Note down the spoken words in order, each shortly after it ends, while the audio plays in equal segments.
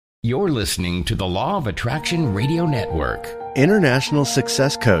You're listening to the Law of Attraction Radio Network. International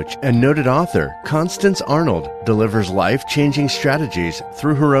success coach and noted author Constance Arnold delivers life-changing strategies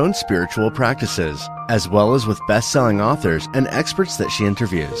through her own spiritual practices, as well as with best-selling authors and experts that she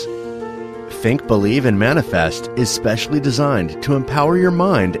interviews. Think, Believe, and Manifest is specially designed to empower your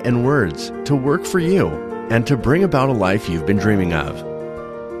mind and words to work for you and to bring about a life you've been dreaming of.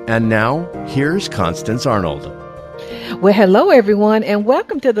 And now, here's Constance Arnold. Well, hello, everyone, and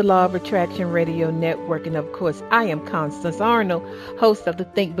welcome to the Law of Attraction Radio Network. And of course, I am Constance Arnold, host of the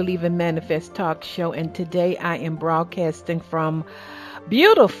Think, Believe, and Manifest talk show. And today I am broadcasting from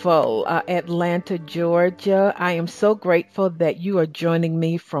beautiful Atlanta, Georgia. I am so grateful that you are joining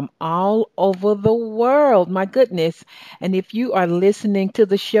me from all over the world. My goodness. And if you are listening to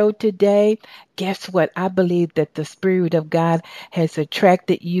the show today, guess what? I believe that the Spirit of God has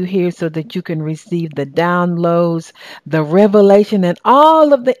attracted you here so that you can receive the downloads, the revelation, and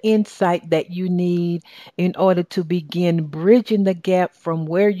all of the insight that you need in order to begin bridging the gap from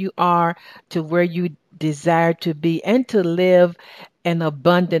where you are to where you desire to be and to live an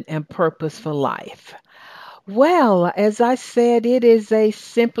abundant and purposeful life. Well, as I said, it is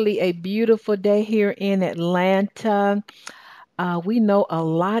simply a beautiful day here in Atlanta. We know a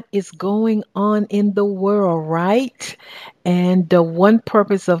lot is going on in the world, right? And the one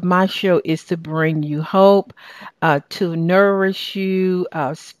purpose of my show is to bring you hope, to nourish you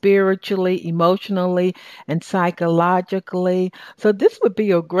spiritually, emotionally, and psychologically. So this would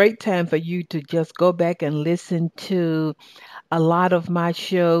be a great time for you to just go back and listen to a lot of my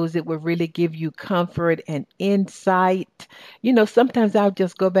shows. It will really give you comfort and insight. You know, sometimes I'll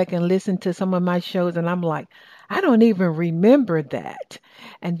just go back and listen to some of my shows and I'm like, I don't even remember that.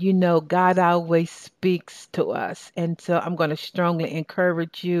 And you know, God always speaks to us. And so I'm going to strongly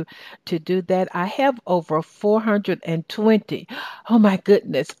encourage you to do that. I have over 420, oh my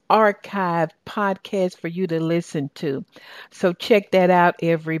goodness, archived podcasts for you to listen to. So check that out,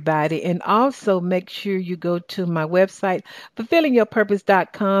 everybody. And also make sure you go to my website,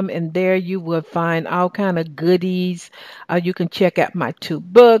 fulfillingyourpurpose.com, and there you will find all kind of goodies. You can check out my 2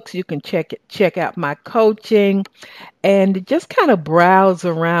 books. You can check out my coaching, and just kind of browse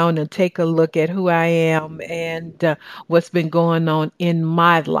around and take a look at who I am and what's been going on in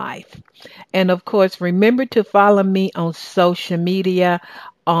my life. And of course, remember to follow me on social media.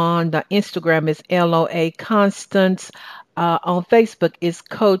 On the Instagram is LOA Constance. On Facebook is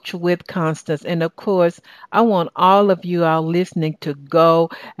Coach with Constance. And of course, I want all of you all listening to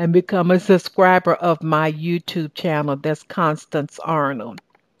go and become a subscriber of my YouTube channel. That's Constance Arnold.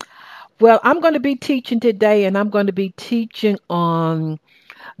 Well, I'm going to be teaching today, and I'm going to be teaching on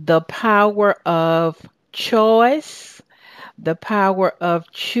the power of choice, the power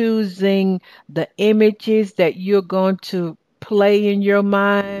of choosing the images that you're going to play in your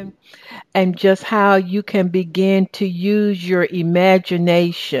mind, and just how you can begin to use your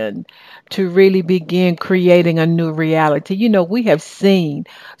imagination to really begin creating a new reality. You know, we have seen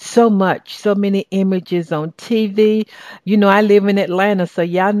so many images on TV. You know, I live in Atlanta, so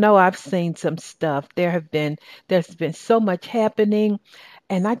y'all know I've seen some stuff. There's been so much happening.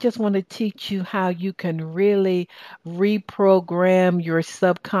 And I just want to teach you how you can really reprogram your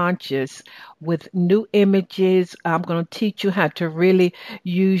subconscious with new images. I'm going to teach you how to really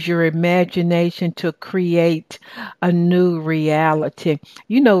use your imagination to create a new reality.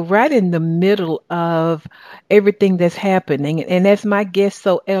 You know, right in the middle of everything that's happening. And as my guest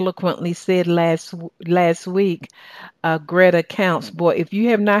so eloquently said last week, Greta counts. Boy, if you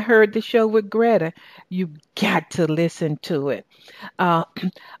have not heard the show with Greta, you've got to listen to it.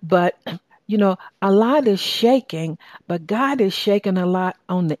 But you know, a lot is shaking, but God is shaking a lot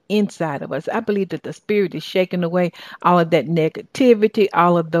on the inside of us. I believe that the Spirit is shaking away all of that negativity,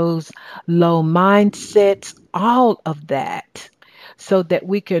 all of those low mindsets, all of that, so that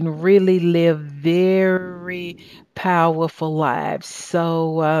we can really live very powerful lives.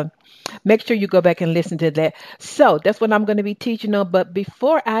 So make sure you go back and listen to that. So that's what I'm going to be teaching on. But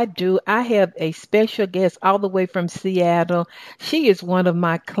before I do, I have a special guest all the way from Seattle. She is one of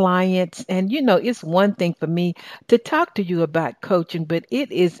my clients. And, you know, it's one thing for me to talk to you about coaching, but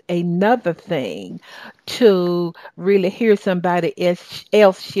it is another thing to really hear somebody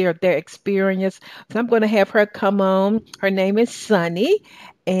else share their experience. So I'm going to have her come on. Her name is Sunny.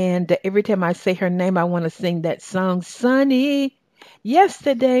 And every time I say her name, I want to sing that song, Sunny.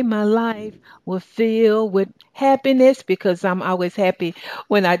 Yesterday, my life was filled with happiness, because I'm always happy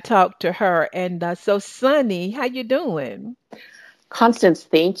when I talk to her. And so, Sunny, how you doing? Constance,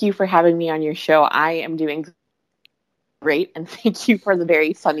 thank you for having me on your show. I am doing great, and thank you for the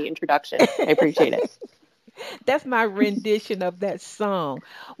very sunny introduction. I appreciate it. That's my rendition of that song.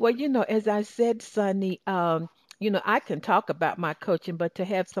 Well, as I said, Sonny, I can talk about my coaching, but to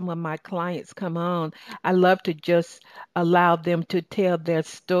have some of my clients come on, I love to just allow them to tell their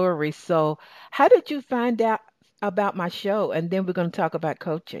story. So, how did you find out about my show? And then we're going to talk about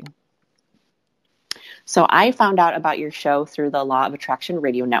coaching. So I found out about your show through the Law of Attraction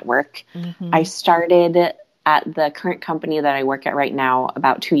Radio Network. I Mm-hmm. started at the current company that I work at right now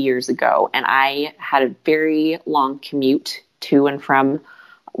about 2 years ago, and I had a very long commute to and from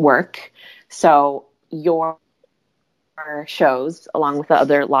work. So your shows, along with the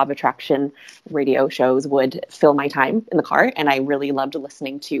other Law of Attraction radio shows, would fill my time in the car, and I really loved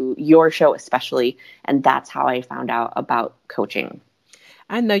listening to your show especially, and that's how I found out about coaching.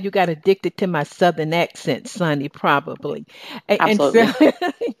 I know you got addicted to my southern accent, Sonny, probably. And so, Absolutely.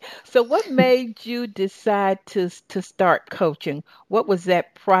 so what made you decide to start coaching? What was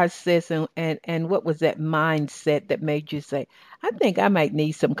that process and what was that mindset that made you say, I think I might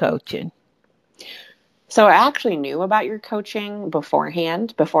need some coaching? So I actually knew about your coaching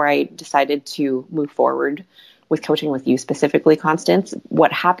beforehand, before I decided to move forward with coaching with you specifically, Constance.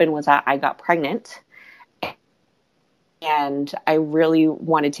 What happened was that I got pregnant, and I really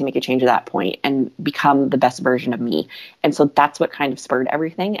wanted to make a change at that point and become the best version of me. And so that's what kind of spurred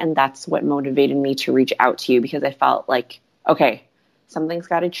everything. And that's what motivated me to reach out to you, because I felt like, okay, something's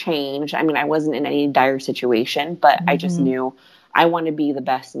got to change. I mean, I wasn't in any dire situation, but I just Hmm. knew I want to be the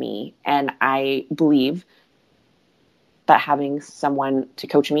best me. And I believe that having someone to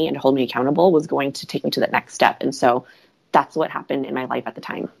coach me and hold me accountable was going to take me to that next step. And so that's what happened in my life at the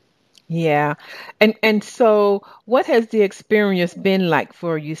time. Yeah. And so what has the experience been like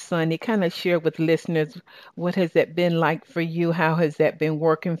for you, Sonny? Kind of share with listeners what has that been like for you? How has that been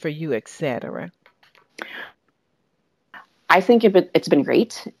working for you, etc.? I think it's been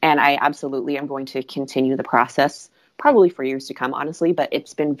great, and I absolutely am going to continue the process probably for years to come, honestly, but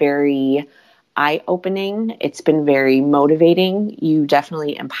it's been very eye-opening. It's been very motivating. You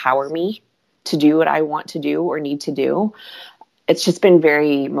definitely empower me to do what I want to do or need to do. It's just been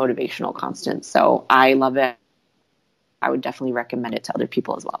very motivational, Constance. So I love it. I would definitely recommend it to other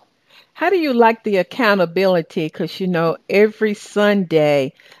people as well. How do you like the accountability? Because, every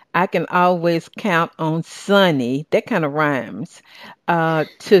Sunday I can always count on Sunny, that kind of rhymes,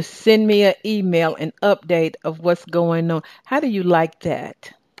 to send me an email, an update of what's going on. How do you like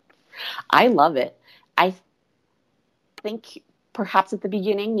that? I love it. I think perhaps at the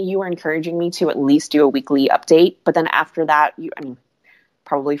beginning you were encouraging me to at least do a weekly update, but then after that, I mean,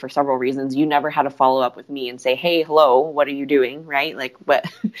 probably for several reasons, you never had to follow up with me and say, hey, hello, what are you doing? Right? Like, what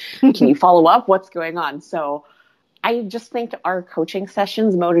can you follow up? What's going on? So I just think our coaching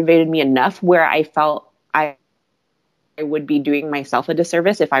sessions motivated me enough where I felt I would be doing myself a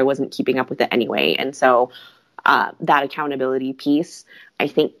disservice if I wasn't keeping up with it anyway. And so that accountability piece, I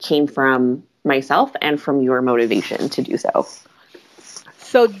think, came from myself and from your motivation to do so.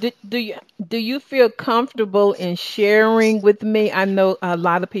 So do you feel comfortable in sharing with me? I know a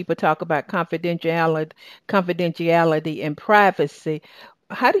lot of people talk about confidentiality and privacy.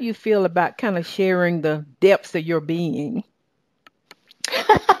 How do you feel about kind of sharing the depths of your being?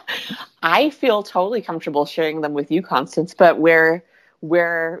 I feel totally comfortable sharing them with you, Constance, but where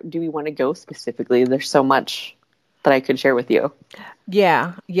do we want to go specifically? There's so much that I could share with you.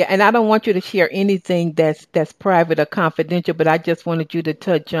 Yeah, yeah, and I don't want you to share anything that's private or confidential, but I just wanted you to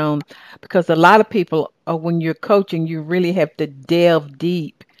touch on because a lot of people, when you're coaching, you really have to delve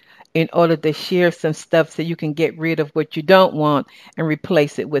deep in order to share some stuff so you can get rid of what you don't want and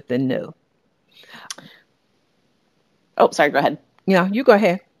replace it with the new. Oh, sorry, go ahead. Yeah, you go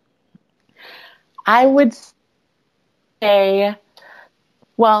ahead. I would say,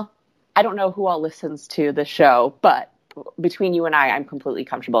 well, I don't know who all listens to the show, but between you and I'm completely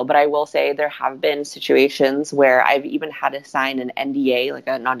comfortable. But I will say there have been situations where I've even had to sign an NDA, like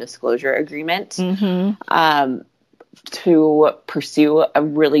a non-disclosure agreement, Mm-hmm. um, to pursue a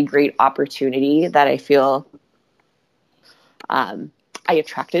really great opportunity that I feel I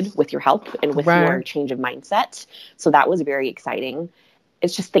attracted with your help and with your Right. change of mindset. So that was very exciting.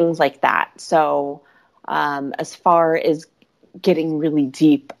 It's just things like that. So as far as getting really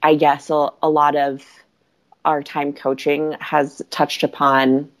deep, I guess a lot of our time coaching has touched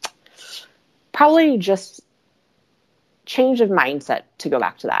upon probably just change of mindset, to go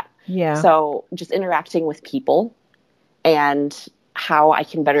back to that. Yeah. So just interacting with people and how I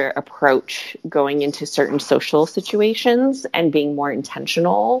can better approach going into certain social situations and being more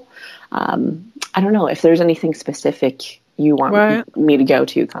intentional. I don't know if there's anything specific you want me to go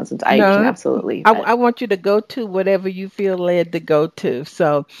to, Constance. I can absolutely. I want you to go to whatever you feel led to go to.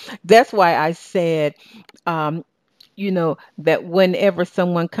 So that's why I said, that whenever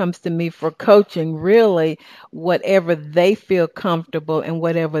someone comes to me for coaching, really, whatever they feel comfortable and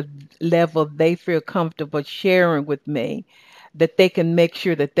whatever level they feel comfortable sharing with me, that they can make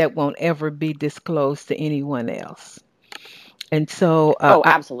sure that that won't ever be disclosed to anyone else. And so,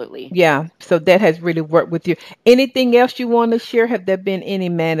 absolutely. So that has really worked with you. Anything else you want to share? Have there been any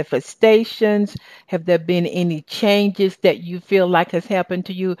manifestations? Have there been any changes that you feel like has happened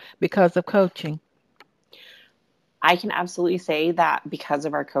to you because of coaching? I can absolutely say that because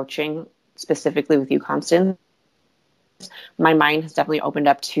of our coaching, specifically with you, Constance, my mind has definitely opened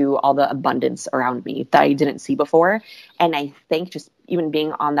up to all the abundance around me that I didn't see before. And I think just even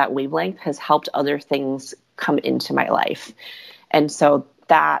being on that wavelength has helped other things come into my life. And so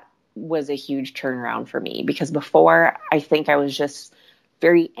that was a huge turnaround for me, because before I think I was just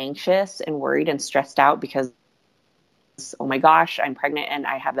very anxious and worried and stressed out because, oh my gosh, I'm pregnant and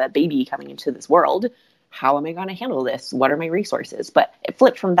I have a baby coming into this world. How am I going to handle this? What are my resources? But it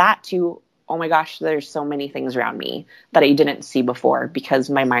flipped from that to, oh my gosh, there's so many things around me that I didn't see before because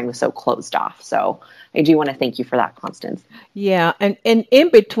my mind was so closed off. So I do want to thank you for that, Constance. Yeah. And in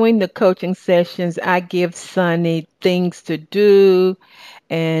between the coaching sessions, I give Sunny things to do,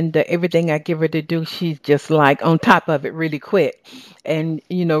 and everything I give her to do, she's just like on top of it really quick. And,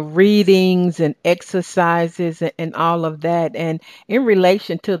 readings and exercises and all of that. And in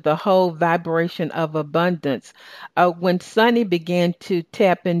relation to the whole vibration of abundance, when Sunny began to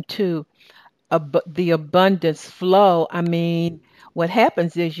tap into the abundance flow, I mean, what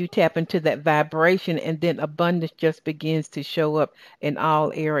happens is you tap into that vibration, and then abundance just begins to show up in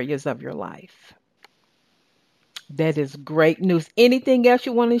all areas of your life. That is great news. Anything else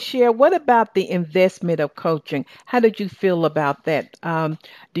you want to share? What about the investment of coaching? How did you feel about that?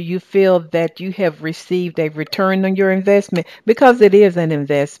 Do you feel that you have received a return on your investment? Because it is an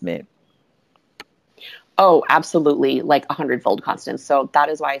investment. Oh, absolutely. Like 100-fold, Constance. So that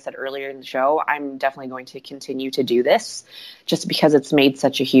is why I said earlier in the show, I'm definitely going to continue to do this just because it's made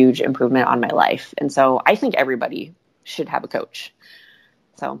such a huge improvement on my life. And so I think everybody should have a coach.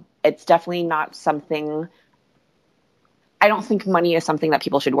 So it's definitely not something, I don't think money is something that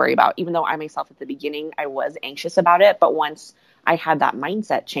people should worry about, even though I myself at the beginning, I was anxious about it. But once I had that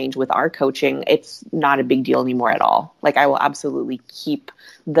mindset change with our coaching, it's not a big deal anymore at all. Like, I will absolutely keep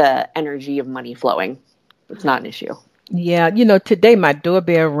the energy of money flowing. It's not an issue. Yeah, today my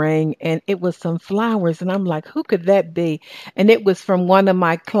doorbell rang and it was some flowers, and I'm like, who could that be? And it was from one of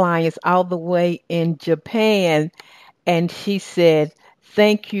my clients all the way in Japan. And she said,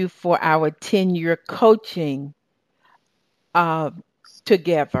 thank you for our 10-year coaching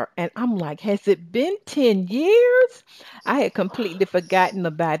together. And I'm like, has it been 10 years? I had completely forgotten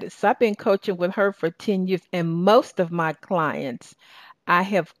about it. So I've been coaching with her for 10 years, and most of my clients I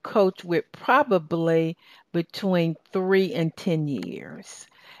have coached with probably between 3 and 10 years.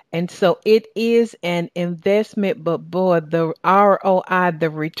 And so it is an investment, but boy, the ROI, the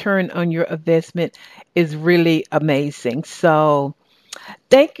return on your investment, is really amazing. So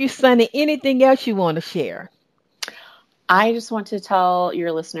thank you, Sunny. Anything else you want to share? I just want to tell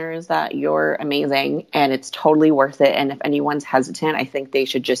your listeners that you're amazing and it's totally worth it. And if anyone's hesitant, I think they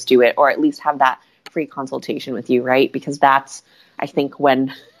should just do it, or at least have that free consultation with you, right? Because that's, I think,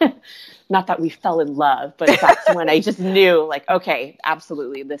 when, not that we fell in love, but that's when I just knew, like, okay,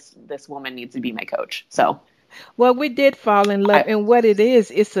 absolutely, this woman needs to be my coach. So, well, we did fall in love, and what it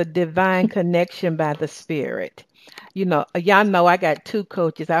is, it's a divine connection by the Spirit. Y'all know I got 2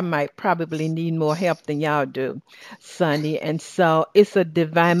 coaches. I might probably need more help than y'all do, Sonny. And so it's a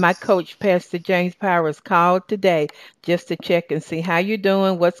divine. My coach, Pastor James Powers, called today just to check and see how you're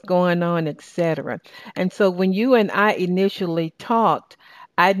doing, what's going on, etc. And so when you and I initially talked,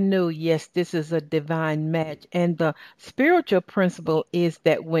 I knew, yes, this is a divine match. And the spiritual principle is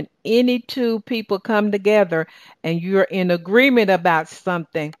that when any 2 people come together and you're in agreement about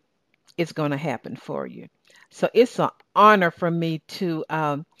something, it's going to happen for you. So it's an honor for me to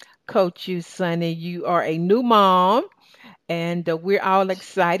coach you, Sunny. You are a new mom, and we're all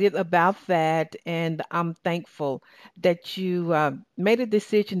excited about that. And I'm thankful that you made a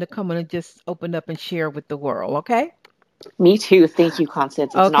decision to come on and just open up and share with the world, okay? Me too. Thank you,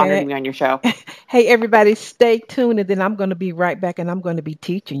 Constance. It's an honor to be on your show. Hey, everybody, stay tuned, and then I'm going to be right back, and I'm going to be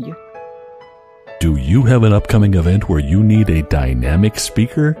teaching you. Do you have an upcoming event where you need a dynamic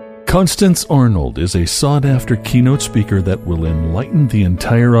speaker? Constance Arnold is a sought-after keynote speaker that will enlighten the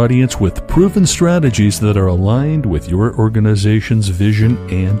entire audience with proven strategies that are aligned with your organization's vision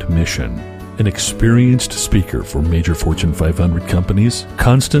and mission. An experienced speaker for major Fortune 500 companies,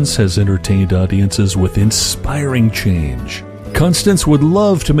 Constance has entertained audiences with inspiring change. Constance would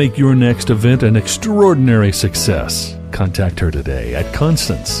love to make your next event an extraordinary success. Contact her today at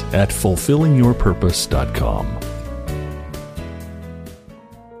Constance@fulfillingyourpurpose.com.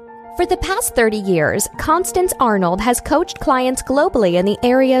 For the past 30 years, Constance Arnold has coached clients globally in the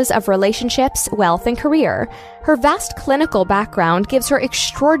areas of relationships, wealth, and career. Her vast clinical background gives her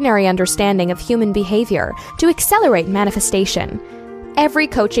extraordinary understanding of human behavior to accelerate manifestation. Every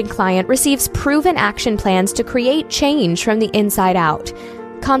coaching client receives proven action plans to create change from the inside out.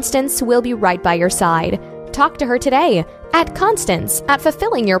 Constance will be right by your side. Talk to her today at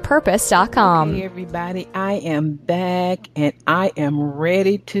Constance@fulfillingyourpurpose.com. Hey everybody, I am back and I am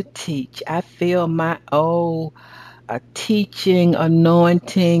ready to teach. I feel my old teaching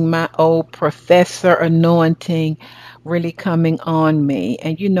anointing, my old professor anointing really coming on me.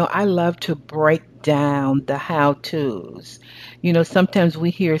 And I love to break down the how-tos. Sometimes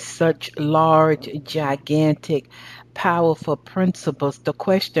we hear such large, gigantic, powerful principles. The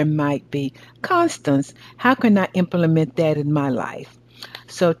question might be, Constance, how can I implement that in my life?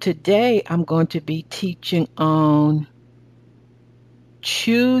 So today I'm going to be teaching on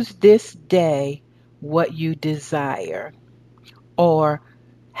choose this day what you desire, or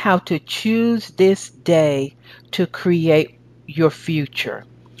how to choose this day to create your future,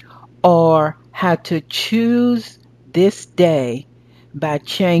 or how to choose this day by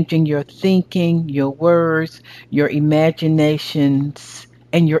changing your thinking, your words, your imaginations,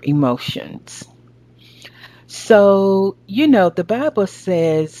 and your emotions. So, the Bible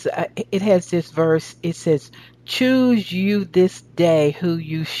says, it has this verse, it says, choose you this day who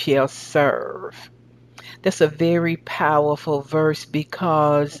you shall serve. That's a very powerful verse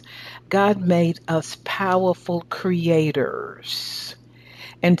because God made us powerful creators.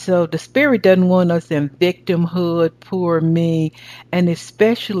 And so the Spirit doesn't want us in victimhood, poor me, and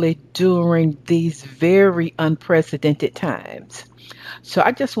especially during these very unprecedented times. So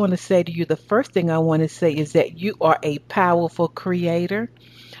I just want to say to you, the first thing I want to say is that you are a powerful creator.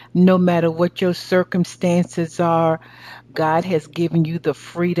 No matter what your circumstances are, God has given you the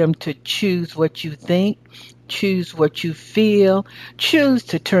freedom to choose what you think, choose what you feel, choose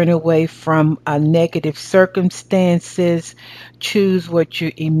to turn away from negative circumstances, choose what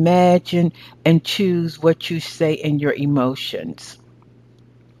you imagine, and choose what you say in your emotions.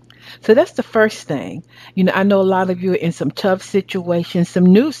 So that's the first thing. I know a lot of you are in some tough situations, some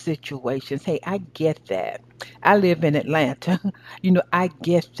new situations. Hey, I get that. I live in Atlanta. I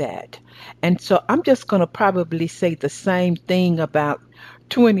get that. And so I'm just going to probably say the same thing about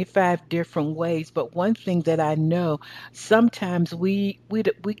 25 different ways. But one thing that I know, sometimes we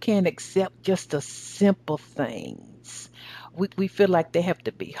can't accept just the simple things. We feel like they have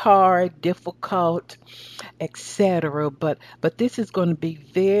to be hard, difficult, etc. But this is going to be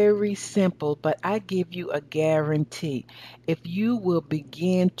very simple, but I give you a guarantee. If you will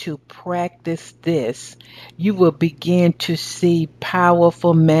begin to practice this, you will begin to see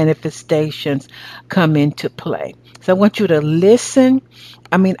powerful manifestations come into play. So I want you to listen.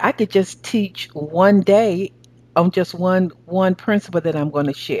 I could just teach one day on just one principle that I'm going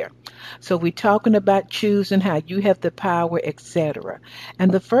to share. So we're talking about choosing, how you have the power, etc.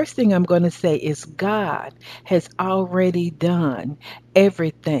 And the first thing I'm going to say is God has already done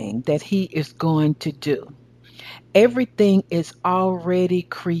everything that he is going to do. Everything is already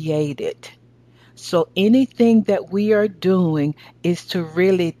created. So anything that we are doing is to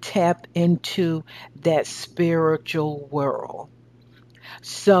really tap into that spiritual world.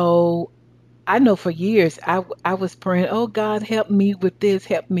 So I know for years I was praying, oh God, help me with this,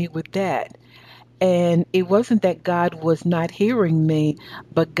 help me with that. And it wasn't that God was not hearing me,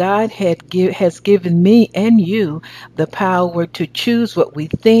 but God has given me and you the power to choose what we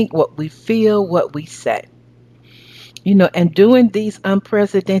think, what we feel, what we say. And during these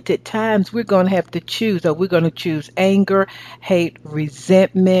unprecedented times, we're going to have to choose. Are we going to choose anger, hate,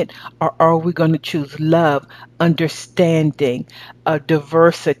 resentment, or are we going to choose love, understanding,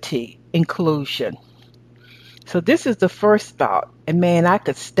 diversity, inclusion? So this is the first thought. And man, I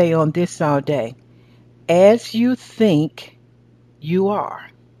could stay on this all day. As you think, you are.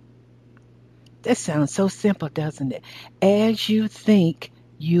 That sounds so simple, doesn't it? As you think,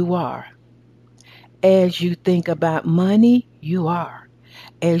 you are. As you think about money, you are.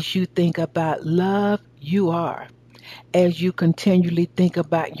 As you think about love, you are. As you continually think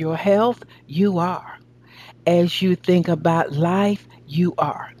about your health, you are. As you think about life, you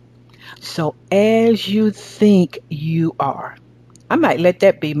are. So as you think, you are. I might let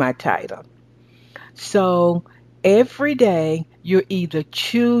that be my title. So every day you're either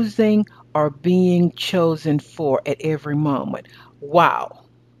choosing are being chosen for at every moment. Wow.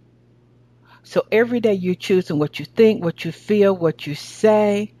 So every day you're choosing what you think, what you feel, what you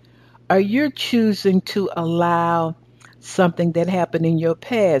say, or you're choosing to allow something that happened in your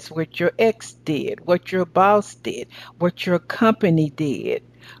past, what your ex did, what your boss did, what your company did.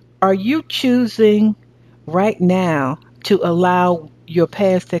 Are you choosing right now to allow your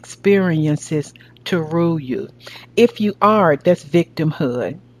past experiences to rule you? If you are, that's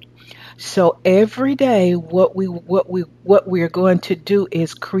victimhood. So every day what we are going to do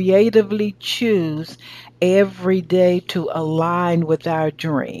is creatively choose every day to align with our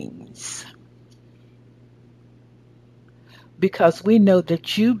dreams. Because we know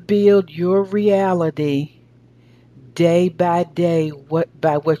that you build your reality day by day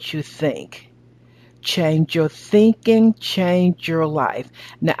by what you think. Change your thinking, change your life.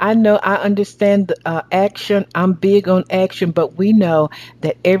 Now, I know I understand action. I'm big on action, but we know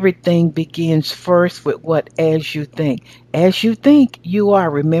that everything begins first with what as you think. As you think, you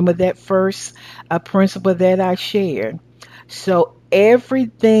are. Remember that first principle that I shared. So,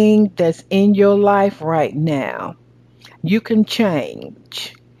 everything that's in your life right now, you can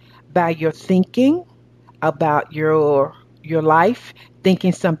change by your thinking about your life,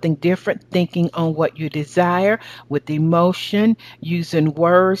 thinking something different, thinking on what you desire with emotion, using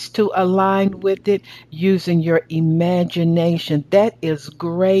words to align with it, using your imagination. That is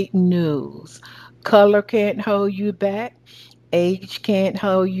great news. Color can't hold you back. Age can't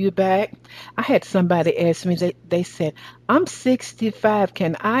hold you back. I had somebody ask me, they said, I'm 65.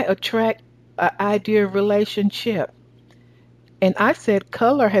 Can I attract an ideal relationship? And I said,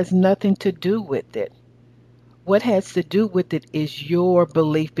 color has nothing to do with it. What has to do with it is your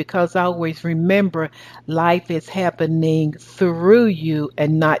belief, because I always remember life is happening through you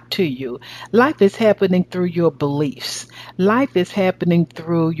and not to you. Life is happening through your beliefs. Life is happening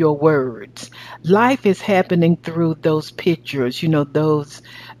through your words. Life is happening through those pictures,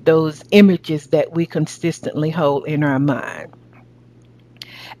 those images that we consistently hold in our mind.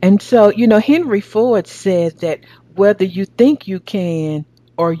 And so, Henry Ford said that whether you think you can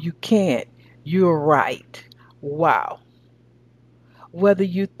or you can't, you're right. Wow. Whether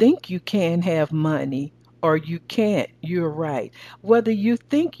you think you can have money or you can't, you're right. Whether you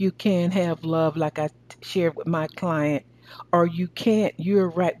think you can have love, like I shared with my client, or you can't, you're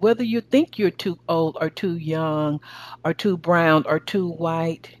right. Whether you think you're too old or too young or too brown or too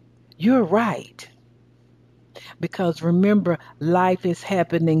white, you're right. Because remember, life is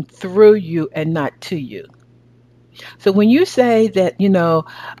happening through you and not to you. So when you say that,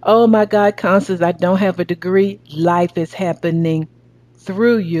 oh my God, Constance, I don't have a degree, life is happening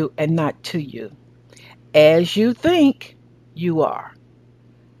through you and not to you. As you think, you are.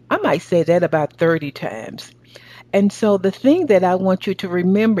 I might say that about 30 times. And so the thing that I want you to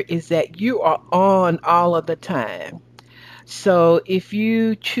remember is that you are on all of the time. So if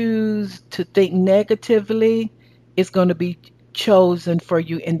you choose to think negatively, it's going to be chosen for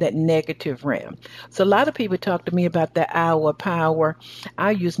you in that negative realm. So a lot of people talk to me about the hour power.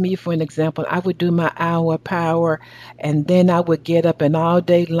 I use me for an example. I would do my hour power, and then I would get up, and all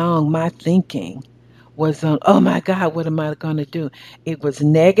day long my thinking was on, oh my God, what am I going to do? It was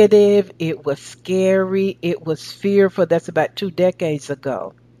negative, it was scary, it was fearful. That's about 2 decades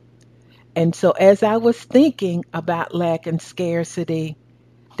ago. And so as I was thinking about lack and scarcity,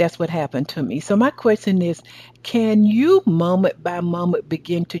 that's what happened to me. So my question is, can you moment by moment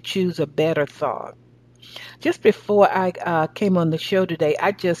begin to choose a better thought? Just before I came on the show today,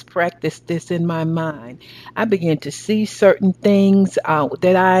 I just practiced this in my mind. I began to see certain things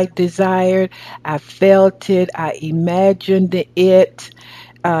that I desired. I felt it. I imagined it,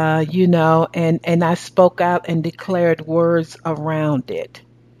 and I spoke out and declared words around it.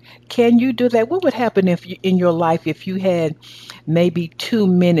 Can you do that? What would happen if you, in your life, if you had maybe 2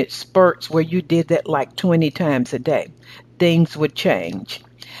 minute spurts where you did that like 20 times a day? Things would change.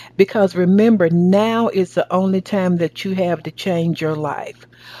 Because remember, now is the only time that you have to change your life.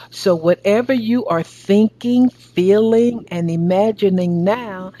 So whatever you are thinking, feeling, and imagining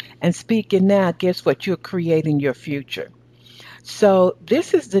now and speaking now, guess what? You're creating your future. So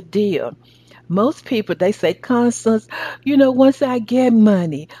this is the deal. Most people they say, Constance, once I get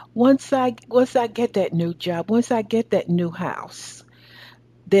money, once I get that new job, once I get that new house,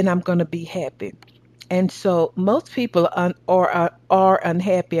 then I'm going to be happy. And so most people are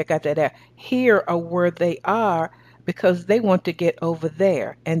unhappy. I got that out here or where they are because they want to get over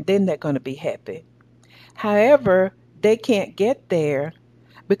there, and then they're going to be happy. However, they can't get there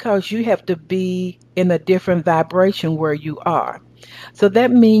because you have to be in a different vibration where you are. So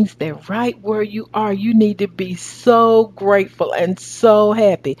that means that right where you are, you need to be so grateful and so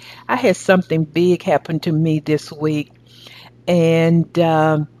happy. I had something big happen to me this week, and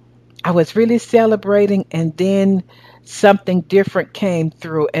I was really celebrating, and then something different came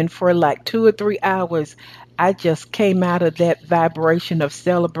through. And for like 2 or 3 hours, I just came out of that vibration of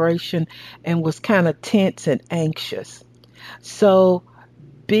celebration and was kind of tense and anxious. So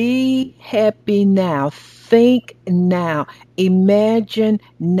be happy now. Think now. Imagine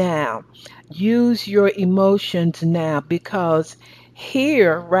now. Use your emotions now, because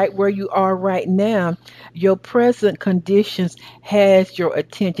here, right where you are right now, your present conditions has your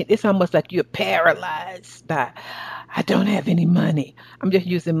attention. It's almost like you're paralyzed by, I don't have any money. I'm just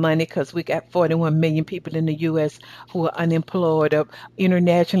using money because we got 41 million people in the U.S. who are unemployed, or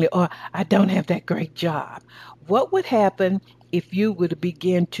internationally, or I don't have that great job. What would happen if you would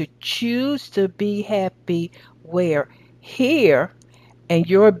begin to choose to be happy where? Here, and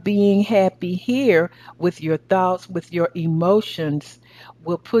your being happy here with your thoughts, with your emotions,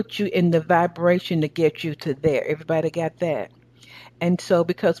 will put you in the vibration to get you to there. Everybody got that? And so,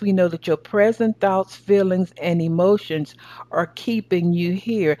 because we know that your present thoughts, feelings, and emotions are keeping you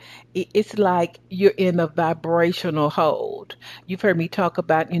here, it's like you're in a vibrational hold. You've heard me talk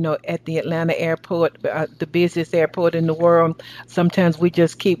about, at the Atlanta airport, the busiest airport in the world, sometimes we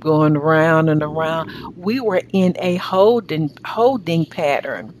just keep going around and around. We were in a holding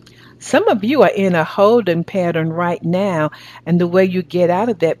pattern. Some of you are in a holding pattern right now, and the way you get out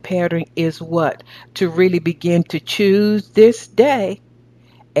of that pattern is what? To really begin to choose this day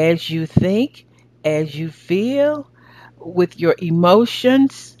as you think, as you feel, with your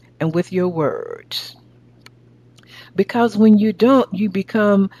emotions and with your words. Because when you don't, you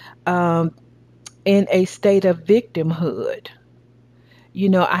become in a state of victimhood.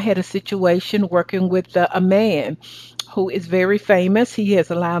 I had a situation working with a man who is very famous. He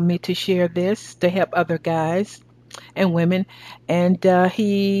has allowed me to share this to help other guys and women. And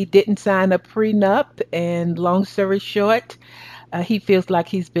he didn't sign a prenup. And long story short, he feels like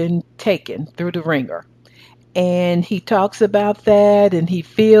he's been taken through the ringer. And he talks about that and he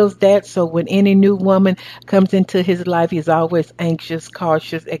feels that. So when any new woman comes into his life, he's always anxious,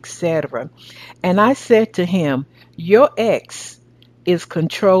 cautious, etc. And I said to him, your ex is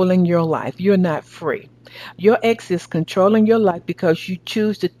controlling your life. You're not free. Your ex is controlling your life because you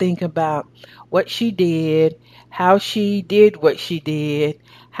choose to think about what she did, how she did what she did,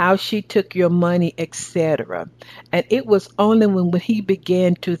 how she took your money, etc. And it was only when he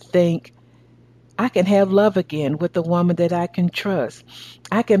began to think, I can have love again with a woman that I can trust.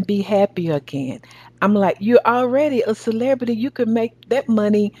 I can be happy again. I'm like, you're already a celebrity. You can make that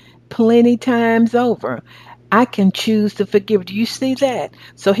money plenty times over. I can choose to forgive. Do you see that?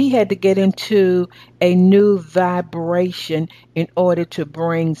 So he had to get into a new vibration in order to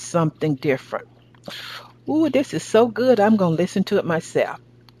bring something different. Ooh, this is so good. I'm going to listen to it myself.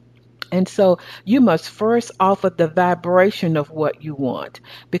 And so you must first offer the vibration of what you want,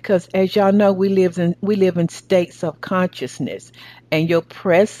 because as y'all know, we live in states of consciousness, and your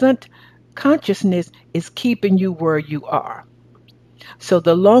present consciousness is keeping you where you are. So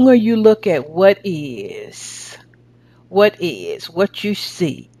the longer you look at what you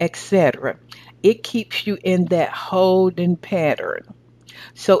see, etc., it keeps you in that holding pattern.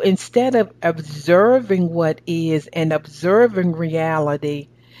 So instead of observing what is and observing reality,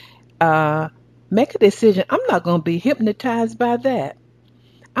 uh, make a decision. I'm not going to be hypnotized by that.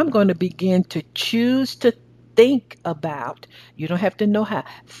 I'm going to begin to choose to think about. You don't have to know how.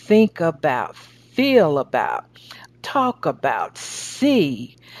 Think about, feel about, talk about,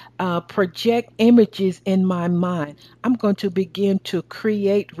 see, project images in my mind. I'm going to begin to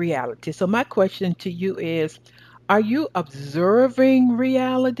create reality. So, my question to you is, are you observing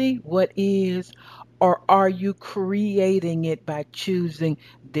reality, what is, or are you creating it by choosing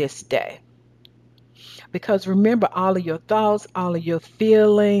this day? Because remember, all of your thoughts, all of your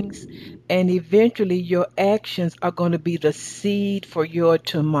feelings, and eventually your actions are going to be the seed for your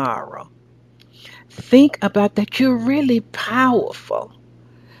tomorrow. Think about that. You're really powerful.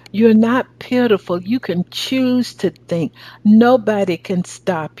 You're not pitiful. You can choose to think. Nobody can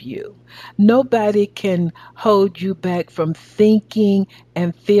stop you. Nobody can hold you back from thinking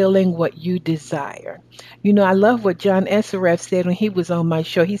and feeling what you desire. I love what John Esaraf said when he was on my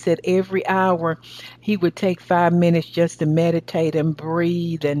show. He said every hour he would take 5 minutes just to meditate and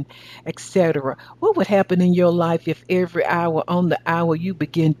breathe and etc. What would happen in your life if every hour on the hour you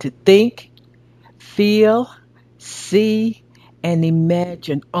begin to think, feel, see, and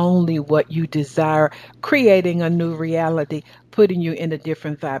imagine only what you desire, creating a new reality, putting you in a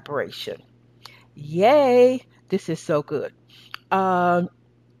different vibration? Yay! This is so good. Uh,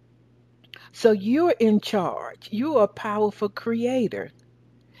 so you're in charge. You're a powerful creator.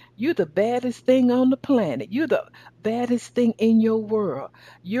 You're the baddest thing on the planet. You're the baddest thing in your world.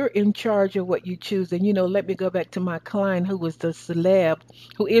 You're in charge of what you choose. And let me go back to my client who is the celeb.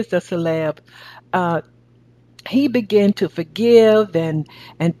 Uh, he began to forgive and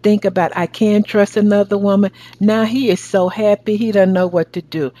think about, I can't trust another woman. Now he is so happy he doesn't know what to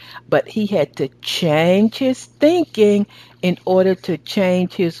do. But he had to change his thinking in order to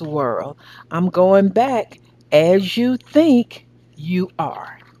change his world. I'm going back. As you think, you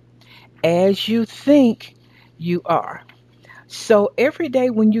are. As you think, you are. So every day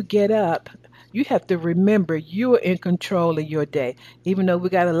when you get up, you have to remember you are in control of your day. Even though we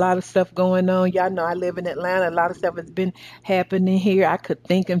got a lot of stuff going on, y'all know I live in Atlanta. A lot of stuff has been happening here. I could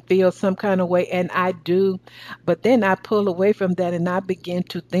think and feel some kind of way, and I do. But then I pull away from that and I begin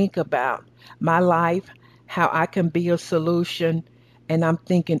to think about my life, how I can be a solution, and I'm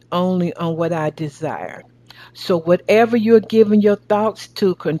thinking only on what I desire. So whatever you're giving your thoughts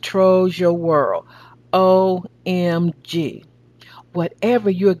to controls your world. OMG. Whatever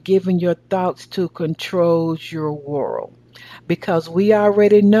you're giving your thoughts to controls your world. Because we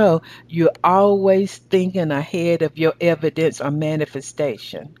already know you're always thinking ahead of your evidence or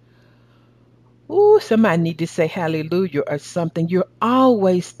manifestation. Ooh, somebody need to say hallelujah or something. You're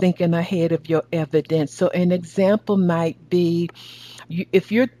always thinking ahead of your evidence. So an example might be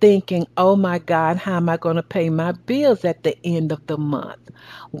if you're thinking, oh my God, how am I going to pay my bills at the end of the month?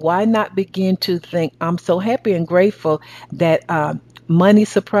 Why not begin to think, I'm so happy and grateful that money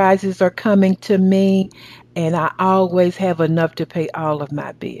surprises are coming to me and I always have enough to pay all of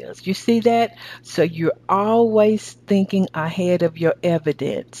my bills. You see that? So you're always thinking ahead of your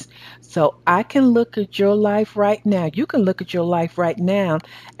evidence. So I can look at your life right now. You can look at your life right now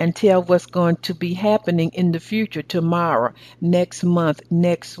and tell what's going to be happening in the future, tomorrow, next month,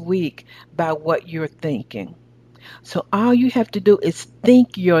 next week, by what you're thinking. So all you have to do is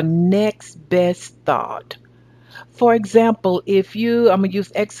think your next best thought. For example, I'm going to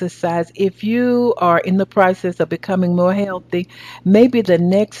use exercise. If you are in the process of becoming more healthy, maybe the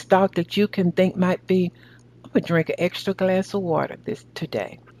next thought that you can think might be, I'm going to drink an extra glass of water this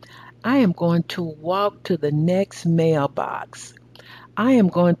today. I am going to walk to the next mailbox. I am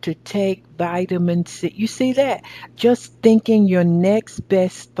going to take vitamin C. You see that? Just thinking your next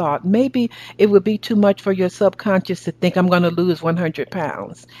best thought. Maybe it would be too much for your subconscious to think I'm going to lose 100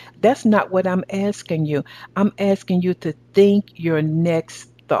 pounds. That's not what I'm asking you. I'm asking you to think your next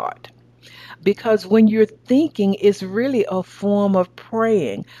thought. Because when you're thinking, it's really a form of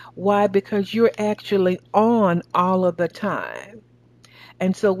praying. Why? Because you're actually on all of the time.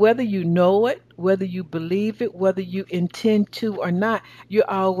 And so, whether you know it, whether you believe it, whether you intend to or not, you're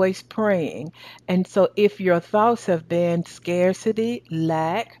always praying. And so, if your thoughts have been scarcity,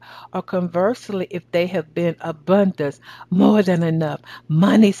 lack, or conversely, if they have been abundance, more than enough,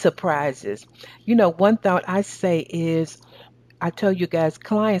 money surprises. One thought I say is, I tell you guys,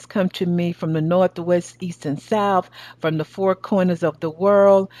 clients come to me from the north, the west, east, and south, from the four corners of the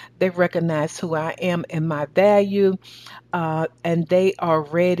world. They recognize who I am and my value, and they are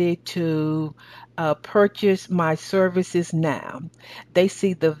ready to purchase my services now. They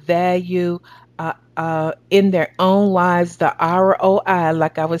see the value in their own lives, the ROI,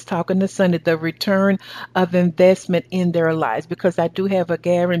 like I was talking to Sunday, the return of investment in their lives, because I do have a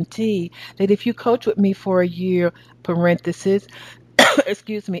guarantee that if you coach with me for a year, parenthesis,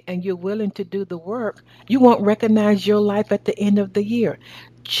 excuse me, and you're willing to do the work, you won't recognize your life at the end of the year.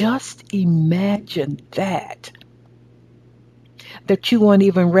 Just imagine that you won't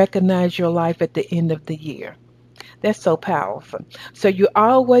even recognize your life at the end of the year. That's so powerful. So you're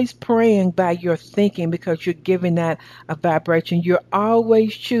always praying by your thinking because you're giving that a vibration. You're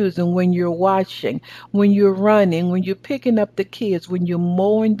always choosing when you're washing, when you're running, when you're picking up the kids, when you're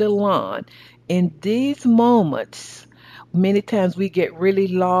mowing the lawn. In these moments, many times we get really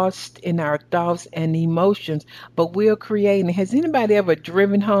lost in our thoughts and emotions, but we're creating. Has anybody ever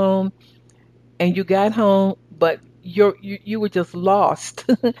driven home and you got home, but you were just lost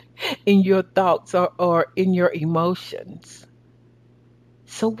in your thoughts or in your emotions?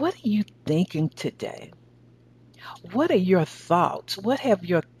 So what are you thinking today? What are your thoughts? What have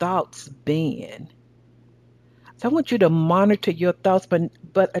your thoughts been? So I want you to monitor your thoughts,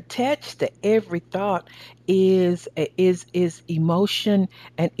 but attached to every thought is emotion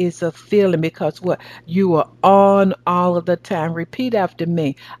and is a feeling, because what you are on all of the time. Repeat after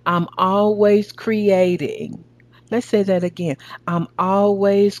me. I'm always creating. Let's say that again. I'm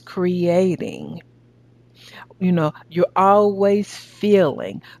always creating. You're always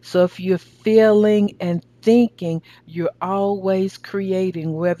feeling. So if you're feeling and thinking, you're always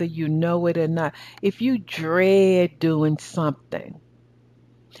creating, whether you know it or not. If you dread doing something,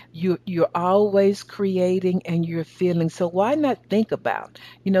 you're always creating and you're feeling. So why not think about?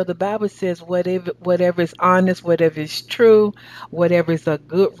 The Bible says whatever is honest, whatever is true, whatever is a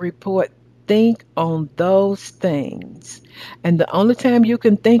good report, think on those things. And the only time you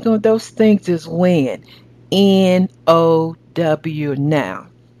can think on those things is when? NOW, now.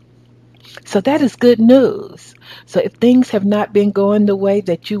 So that is good news. So if things have not been going the way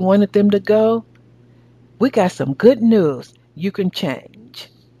that you wanted them to go, we got some good news. You can change.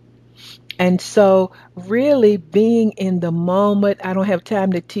 And so, really being in the moment, I don't have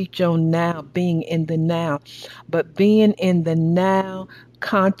time to teach on now, being in the now, but being in the now,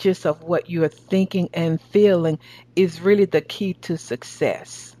 conscious of what you're thinking and feeling, is really the key to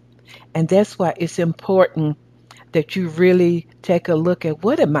success. And that's why it's important that you really take a look at,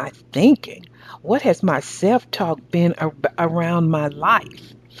 what am I thinking? What has my self talk been around my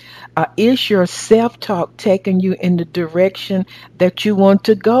life? Is your self talk taking you in the direction that you want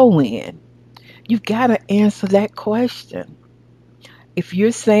to go in? You've got to answer that question. If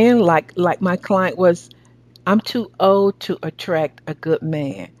you're saying, like my client was, I'm too old to attract a good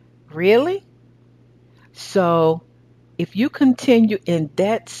man. Really? So if you continue in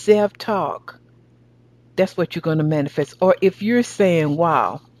that self-talk, that's what you're going to manifest. Or if you're saying,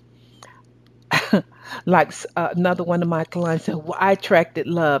 wow, like another one of my clients said, well, I attracted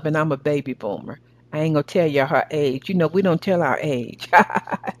love and I'm a baby boomer. I ain't going to tell you her age. We don't tell our age.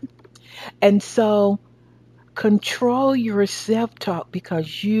 And so control your self talk,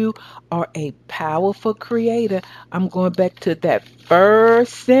 because you are a powerful creator. I'm going back to that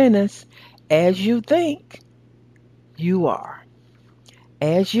first sentence. As you think, you are.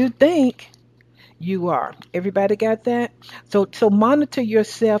 As you think, you are. Everybody got that? So monitor your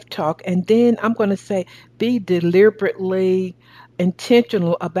self talk, and then I'm going to say, be deliberately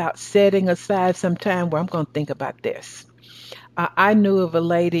intentional about setting aside some time where I'm going to think about this. I knew of a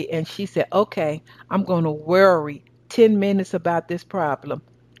lady, and she said, okay, I'm going to worry 10 minutes about this problem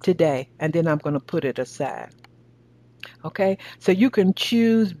today, and then I'm going to put it aside. Okay? So you can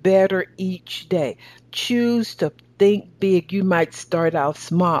choose better each day. Choose to think big. You might start out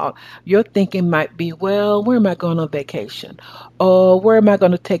small. Your thinking might be, well, where am I going on vacation? Or where am I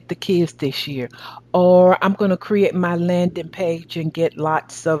going to take the kids this year? Or I'm going to create my landing page and get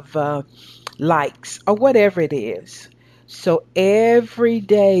lots of likes, or whatever it is. So every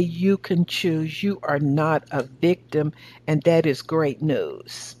day you can choose. You are not a victim, and that is great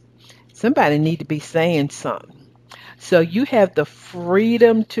news. Somebody need to be saying something. So you have the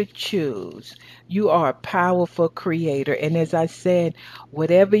freedom to choose. You are a powerful creator. And as I said,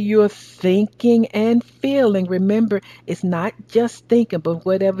 whatever you're thinking and feeling, remember, it's not just thinking, but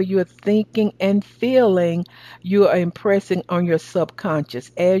whatever you're thinking and feeling, you are impressing on your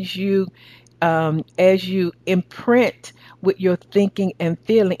subconscious. As you imprint with your thinking and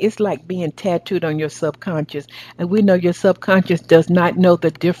feeling, it's like being tattooed on your subconscious. And we know your subconscious does not know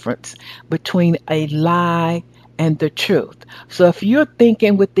the difference between a lie and the truth. So if you're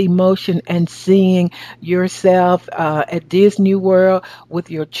thinking with emotion and seeing yourself at Disney World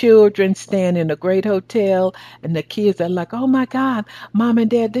with your children staying in a great hotel, and the kids are like, oh my God, mom and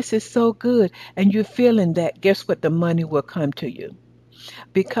dad, this is so good. And you're feeling that, guess what? The money will come to you,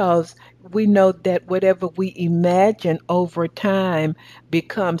 because we know that whatever we imagine over time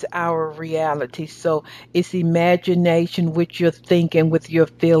becomes our reality. So it's imagination with your thinking, with your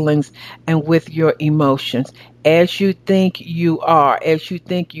feelings, and with your emotions. As you think, you are. As you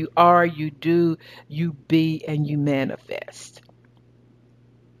think, you are, you do, you be, and you manifest.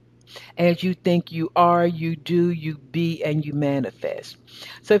 As you think, you are, you do, you be, and you manifest.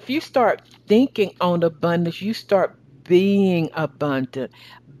 So if you start thinking on abundance, you start being abundant,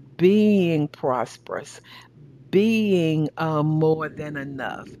 being prosperous, being more than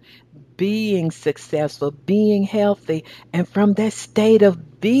enough, being successful, being healthy. And from that state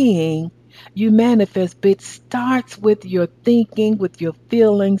of being, you manifest. But it starts with your thinking, with your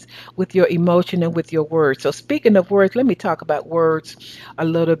feelings, with your emotion, and with your words. So, speaking of words, let me talk about words a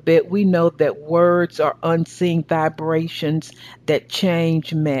little bit. We know that words are unseen vibrations that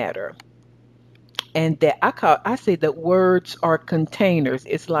change matter, and that I say that words are containers.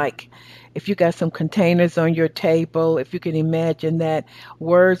 It's like if you got some containers on your table, if you can imagine that,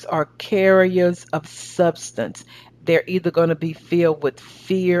 words are carriers of substance. They're either going to be filled with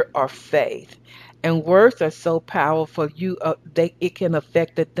fear or faith. And words are so powerful. It can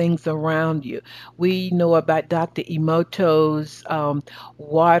affect the things around you. We know about Dr. Emoto's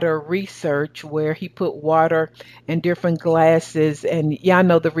water research, where he put water in different glasses, and y'all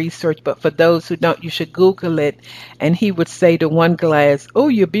know the research, but for those who don't, you should Google it. And he would say to one glass, "Oh,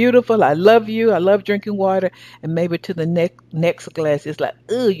 you're beautiful. I love you. I love drinking water." And maybe to the next glass, it's like,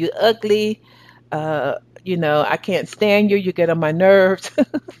 "Oh, you ugly. Uh, I can't stand you. You get on my nerves."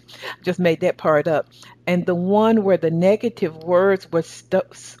 Just made that part up. And the one where the negative words were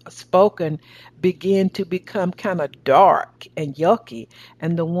spoken began to become kind of dark and yucky.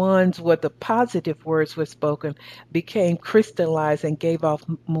 And the ones where the positive words were spoken became crystallized and gave off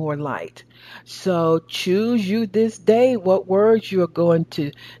more light. So choose you this day what words you are going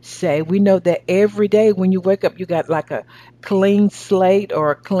to say. We know that every day when you wake up, you got like a clean slate or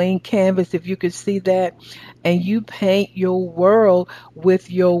a clean canvas, if you could see that, and you paint your world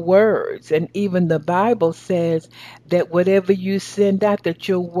with your words. And even the Bible says that whatever you send out, that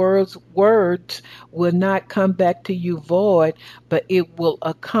your words will not come back to you void, but it will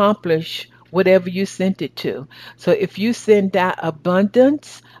accomplish whatever you sent it to. So if you send out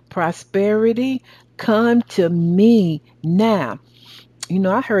abundance, prosperity, come to me now.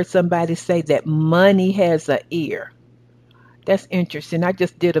 I heard somebody say that money has an ear. That's interesting. I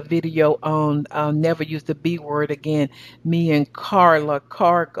just did a video on never use the B word again, me and Carla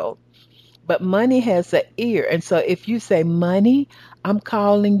Cargo. But money has an ear. And so if you say money, I'm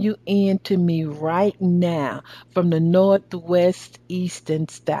calling you in to me right now from the north, the west, east, and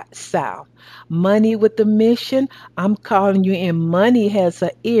south. Money with the mission, I'm calling you in. Money has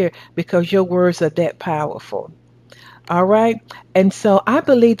an ear because your words are that powerful. All right. And so I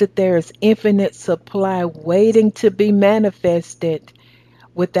believe that there is infinite supply waiting to be manifested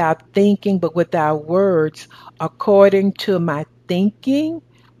without thinking, but without words, according to my thinking,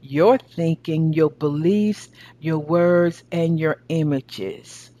 your beliefs, your words, and your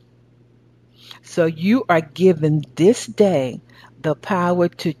images. So you are given this day the power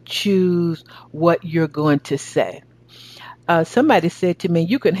to choose what you're going to say. Somebody said to me,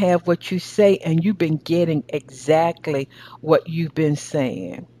 "You can have what you say," and you've been getting exactly what you've been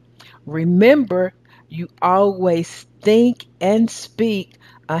saying. Remember, you always think and speak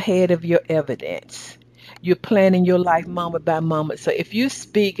ahead of your evidence. You're planning your life moment by moment. So if you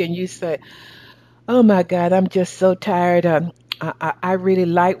speak and you say, "Oh my God, I'm just so tired. I really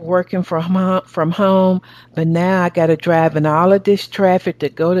like working from home, but now I got to drive in all of this traffic to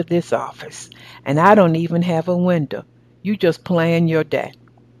go to this office, and I don't even have a window." You just plan your day.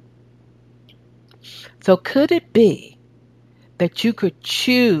 So could it be that you could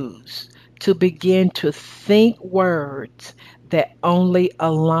choose to begin to think words that only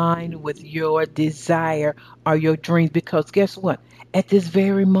align with your desire or your dreams? Because guess what? At this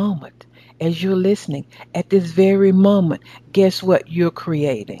very moment, as you're listening, at this very moment, guess what you're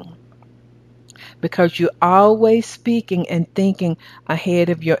creating? Because you're always speaking and thinking ahead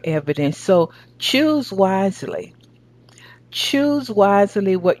of your evidence. So choose wisely. Choose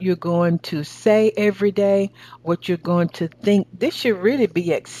wisely what you're going to say every day, what you're going to think. This should really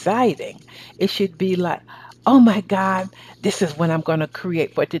be exciting. It should be like, "Oh my God, this is what I'm going to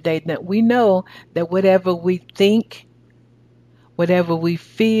create for today." Now, we know that whatever we think, whatever we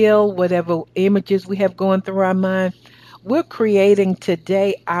feel, whatever images we have going through our mind, we're creating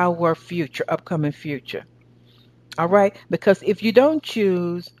today our future, upcoming future. All right? Because if you don't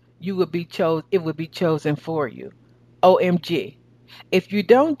choose, it would be chosen for you. OMG. If you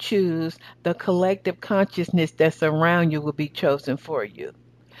don't choose, the collective consciousness that's around you will be chosen for you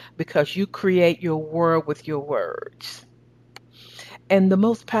because you create your world with your words. And the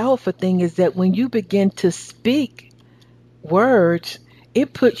most powerful thing is that when you begin to speak words,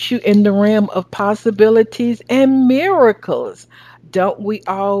 it puts you in the realm of possibilities and miracles. Don't we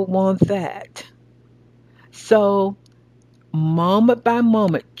all want that? So, moment by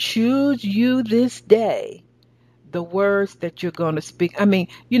moment, choose you this day the words that you're going to speak. I mean,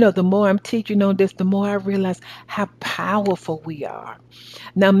 the more I'm teaching on this, the more I realize how powerful we are.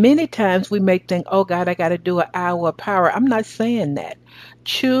 Now, many times we may think, "Oh God, I got to do an hour of power." I'm not saying that.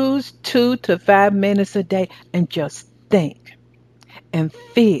 Choose 2 to 5 minutes a day and just think and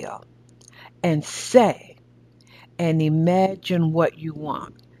feel and say and imagine what you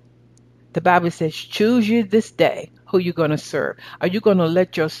want. The Bible says, choose you this day who you're going to serve. Are you going to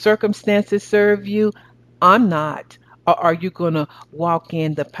let your circumstances serve you? I'm not. Or are you going to walk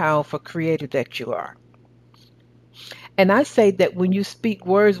in the powerful creator that you are? And I say that when you speak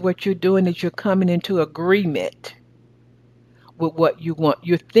words, what you're doing is you're coming into agreement with what you want.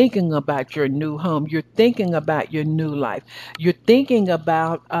 You're thinking about your new home. You're thinking about your new life. You're thinking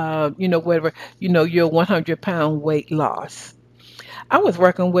about, whatever, your 100-pound weight loss. I was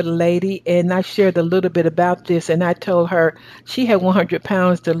working with a lady and I shared a little bit about this, and I told her she had 100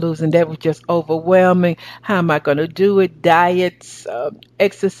 pounds to lose and that was just overwhelming. How am I going to do it? Diets,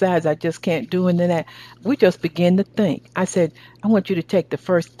 exercise, I just can't do any of that. We just began to think. I said, I want you to take the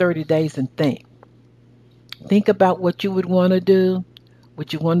first 30 days and think. Think about what you would want to do.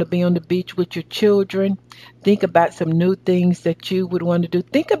 Would you want to be on the beach with your children? Think about some new things that you would want to do.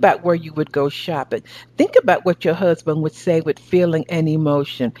 Think about where you would go shopping. Think about what your husband would say with feeling and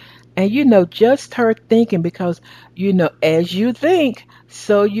emotion. And just her thinking, because as you think,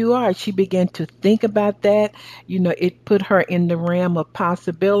 so you are. She began to think about that. It put her in the realm of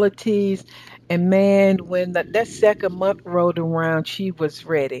possibilities. And man, when that second month rolled around, she was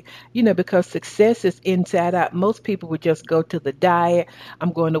ready. Because success is inside out. Most people would just go to the diet.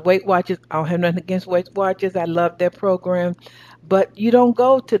 I'm going to Weight Watchers. I don't have nothing against Weight Watchers. I love their program. But you don't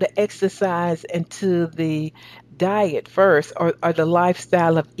go to the exercise and to the diet first, or the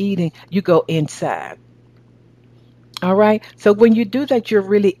lifestyle of eating. You go inside. All right. So when you do that, you're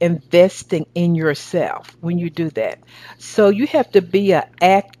really investing in yourself when you do that. So you have to be an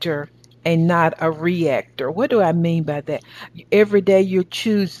actor and not a reactor. What do I mean by that? Every day you're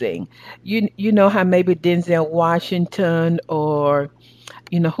choosing. You know how maybe Denzel Washington, or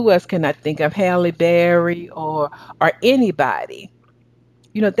who else can I think of? Halle Berry, or anybody.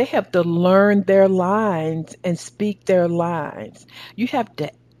 They have to learn their lines and speak their lines. You have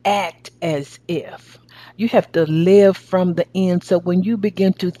to act as if. You have to live from the end. So when you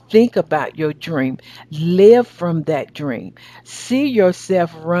begin to think about your dream, live from that dream. See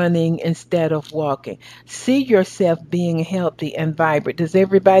yourself running instead of walking. See yourself being healthy and vibrant. Does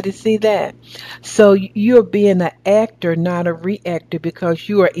everybody see that? So you're being an actor, not a reactor, because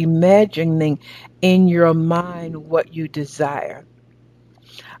you are imagining in your mind what you desire.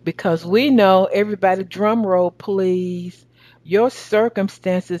 Because we know, everybody, drum roll please, your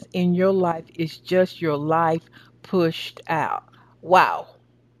circumstances in your life is just your life pushed out. Wow.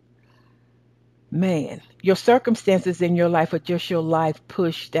 Man, your circumstances in your life are just your life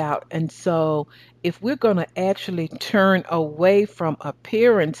pushed out. And so if we're going to actually turn away from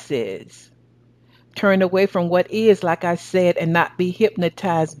appearances, turn away from what is, like I said, and not be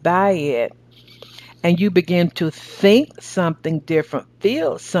hypnotized by it, and you begin to think something different,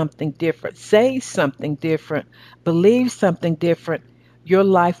 feel something different, say something different, believe something different, your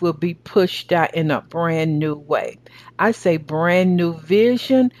life will be pushed out in a brand new way. I say brand new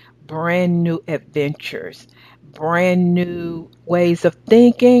vision, brand new adventures, brand new ways of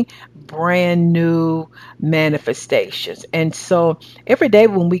thinking, brand new manifestations. And so every day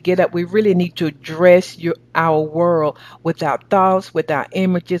when we get up, we really need to address our world with our thoughts, with our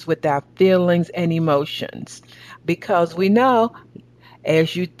images, with our feelings and emotions. Because we know,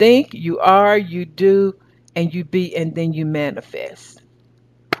 as you think, you are, you do, and you be, and then you manifest.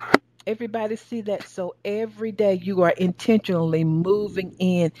 Everybody see that? So every day you are intentionally moving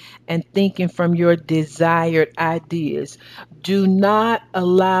in and thinking from your desired ideas. Do not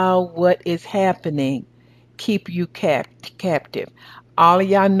allow what is happening keep you captive. All of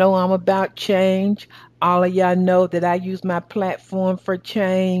y'all know I'm about change. All of y'all know that I use my platform for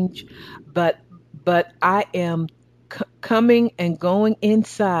change, but I am coming and going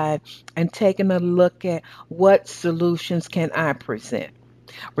inside and taking a look at what solutions can I present.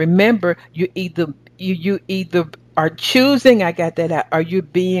 Remember, you either are choosing, I got that out, are you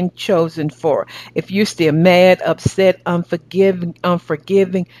being chosen for? If you're still mad, upset, unforgiving,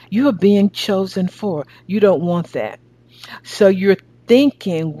 you are being chosen for. You don't want that. So you're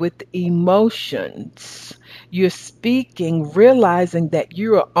thinking with emotions. You're speaking, realizing that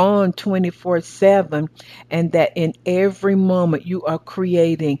you are on 24/7, and that in every moment you are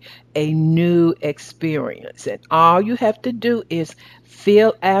creating a new experience. And all you have to do is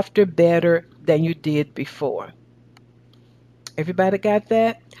feel after better than you did before. Everybody got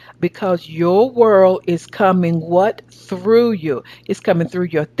that? Because your world is coming what? Through you. It's coming through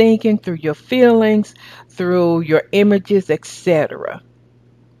your thinking, through your feelings, through your images, etc.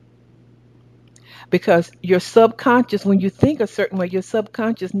 Because your subconscious, when you think a certain way, your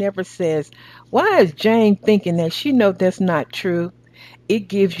subconscious never says, why is Jane thinking that? She knows that's not true. It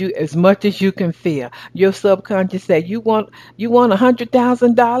gives you as much as you can feel. Your subconscious says, you want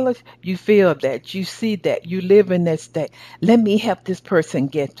 $100,000. You feel that, you see that, you live in that state. Let me help this person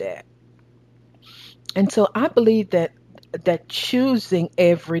get that. And so I believe that that choosing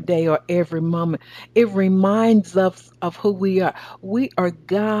every day or every moment, it reminds us of who we are. We are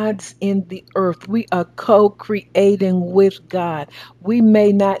gods in the earth. We are co-creating with God. We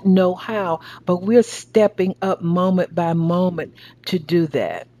may not know how, but we're stepping up moment by moment to do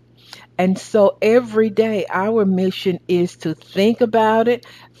that. And so every day, our mission is to think about it,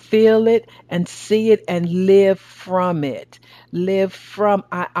 feel it, and see it and live from it. Live from,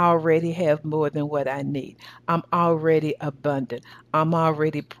 I already have more than what I need. I'm already abundant. I'm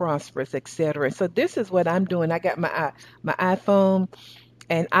already prosperous, etc. So this is what I'm doing. I got my iPhone,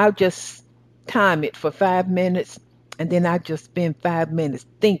 and I'll just time it for 5 minutes. And then I just spend 5 minutes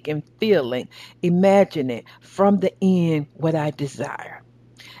thinking, feeling, imagining from the end what I desire.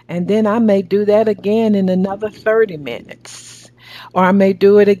 And then I may do that again in another 30 minutes. Or I may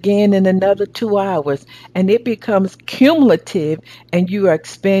do it again in another 2 hours. And it becomes cumulative, and you are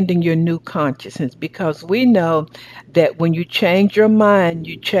expanding your new consciousness, because we know that when you change your mind,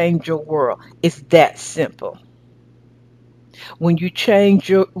 you change your world. It's that simple. When you change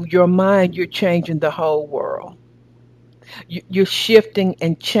your mind, you're changing the whole world. You're shifting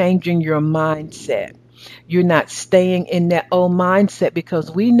and changing your mindset. You're not staying in that old mindset, because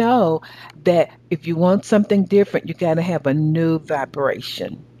we know that if you want something different, you got to have a new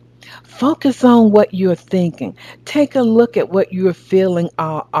vibration. Focus on what you're thinking. Take a look at what you're feeling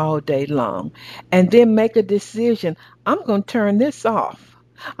all day long. And then make a decision. I'm going to turn this off.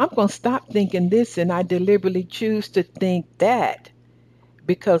 I'm going to stop thinking this, and I deliberately choose to think that,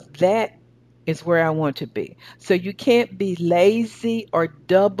 because that is where I want to be. So you can't be lazy or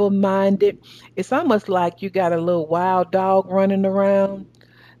double minded. It's almost like you got a little wild dog running around.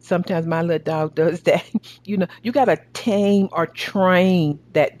 Sometimes my little dog does that. You got to tame or train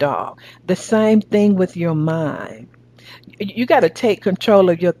that dog. The same thing with your mind. You got to take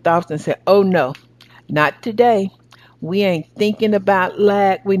control of your thoughts and say, oh no, not today. We ain't thinking about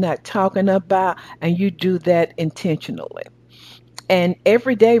lack. We're not talking about, and you do that intentionally. And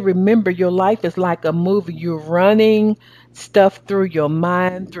every day, remember, your life is like a movie. You're running stuff through your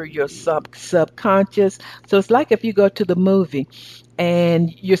mind, through your subconscious. So it's like if you go to the movie and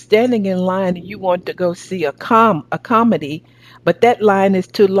you're standing in line and you want to go see a comedy, but that line is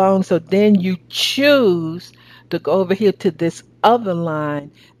too long. So then you choose to go over here to this other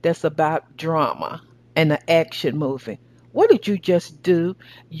line that's about drama and an action movie. What did you just do?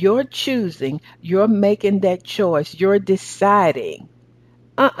 You're choosing, you're making that choice, you're deciding.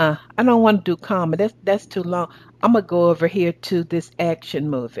 I don't want to do comedy. That's too long. I'm gonna go over here to this action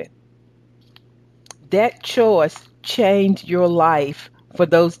movie. That choice changed your life for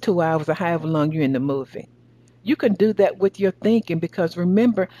those 2 hours or however long you're in the movie. You can do that with your thinking, because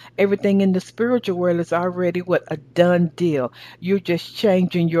remember, everything in the spiritual world is already what, a done deal. You're just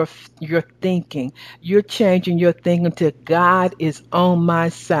changing your thinking. You're changing your thinking to God is on my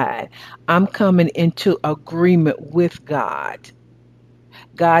side. I'm coming into agreement with God.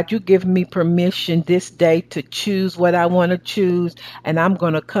 God, you give me permission this day to choose what I want to choose, and I'm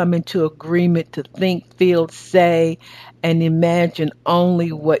going to come into agreement to think, feel, say, and imagine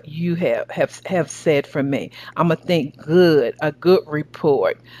only what you have said for me. I'm going to think good, a good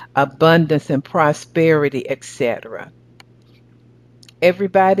report, abundance and prosperity, etc.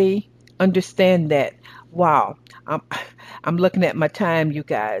 Everybody understand that? Wow. I'm, I'm looking at my time, you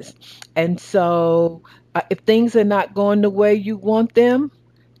guys. And so if things are not going the way you want them,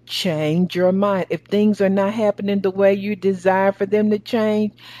 change your mind. If things are not happening the way you desire for them to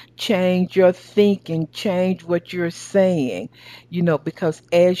change your thinking, change what you're saying, because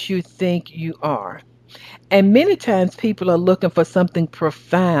as you think, you are. And many times people are looking for something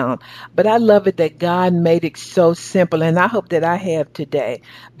profound, but I love it that God made it so simple. And I hope that I have today,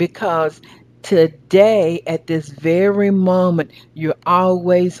 because today, at this very moment, you're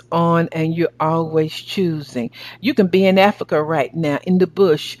always on and you're always choosing. You can be in Africa right now, in the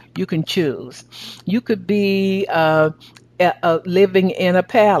bush, you can choose. You could be living in a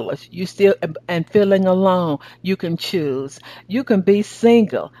palace, you still, and feeling alone, you can choose. You can be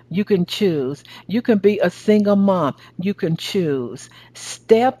single, you can choose. You can be a single mom, you can choose.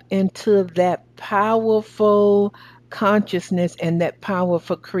 Step into that powerful consciousness and that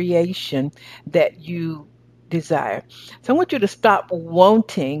powerful creation that you desire. So I want you to stop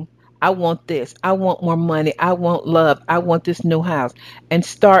wanting, I want this, I want more money, I want love, I want this new house, and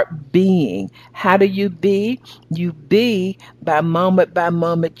start being. How do you be? You be by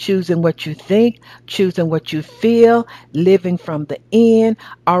moment, choosing what you think, choosing what you feel, living from the end,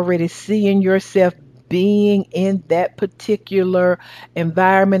 already seeing yourself being in that particular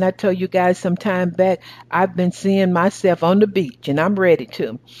environment. I told you guys some time back, I've been seeing myself on the beach and I'm ready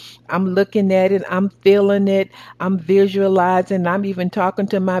to. I'm looking at it, I'm feeling it, I'm visualizing, I'm even talking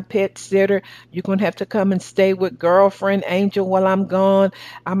to my pet sitter. You're going to have to come and stay with girlfriend Angel while I'm gone.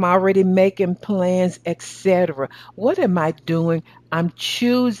 I'm already making plans, etc. What am I doing? I'm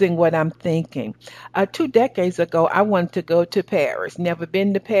choosing what I'm thinking. 2 decades ago, I wanted to go to Paris. Never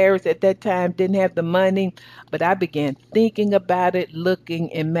been to Paris at that time, didn't have the money, but I began thinking about it, looking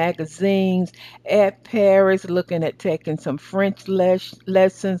in magazines at Paris, looking at taking some French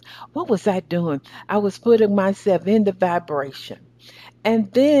lessons. What was I doing? I was putting myself in the vibration.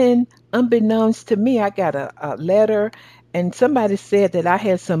 And then, unbeknownst to me, I got a letter, and somebody said that I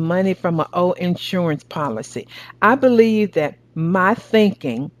had some money from an old insurance policy. I believe that my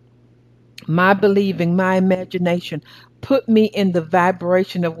thinking, my believing, my imagination put me in the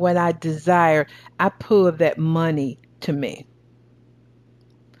vibration of what I desired. I pulled that money to me.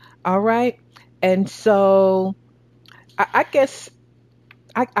 All right. And so I guess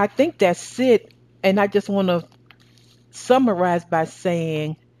I think that's it. And I just want to summarize by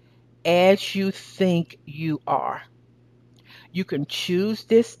saying, as you think you are. You can choose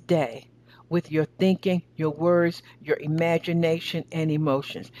this day with your thinking, your words, your imagination, and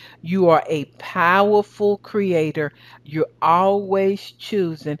emotions. You are a powerful creator. You're always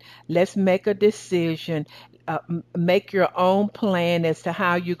choosing. Let's make a decision. Make your own plan as to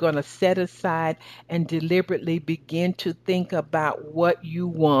how you're going to set aside and deliberately begin to think about what you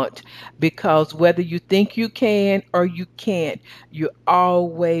want. Because whether you think you can or you can't, you're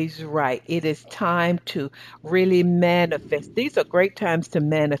always right. It is time to really manifest. These are great times to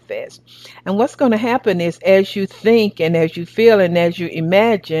manifest. And what's going to happen is as you think and as you feel and as you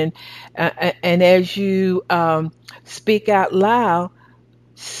imagine and as you speak out loud,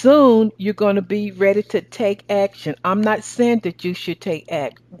 soon you're going to be ready to take action. I'm not saying that you should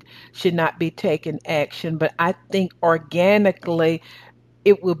not be taking action, but I think organically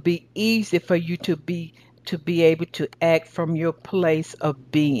it will be easy for you to be able to act from your place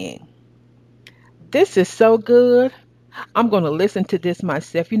of being. This is so good. I'm going to listen to this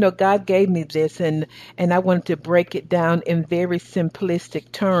myself. You know, God gave me this and I wanted to break it down in very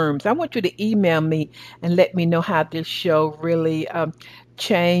simplistic terms. I want you to email me and let me know how this show really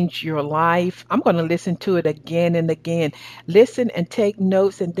changed your life. I'm going to listen to it again and again. Listen and take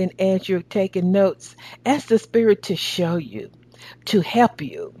notes, and then as you're taking notes, ask the Spirit to show you, to help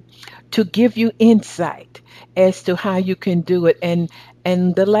you, to give you insight as to how you can do it. And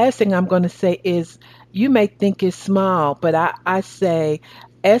the last thing I'm going to say is, you may think it's small, but I say,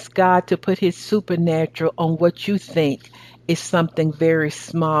 ask God to put his supernatural on what you think is something very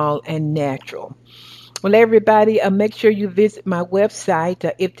small and natural. Well, everybody, make sure you visit my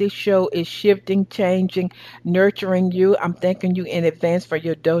website. If this show is shifting, changing, nurturing you, I'm thanking you in advance for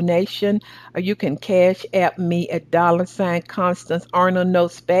your donation. Or you can cash app me at $Constance Arnold, no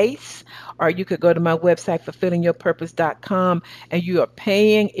space. Or you could go to my website, fulfillingyourpurpose.com, and you are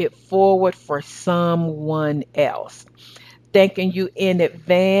paying it forward for someone else. Thanking you in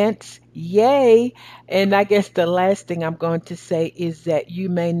advance. Yay. And I guess the last thing I'm going to say is that you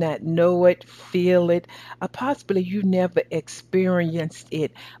may not know it, feel it, or possibly you never experienced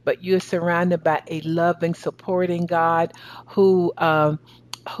it, but you're surrounded by a loving, supporting God who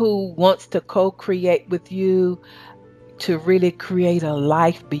wants to co-create with you to really create a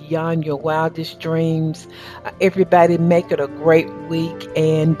life beyond your wildest dreams. Everybody make it a great week.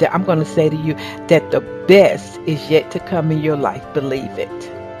 And I'm going to say to you that the best is yet to come in your life. Believe it.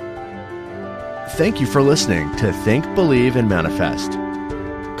 Thank you for listening to Think, Believe, and Manifest.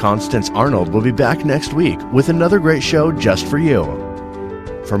 Constance Arnold will be back next week with another great show just for you.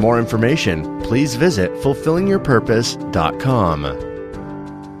 For more information, please visit fulfillingyourpurpose.com.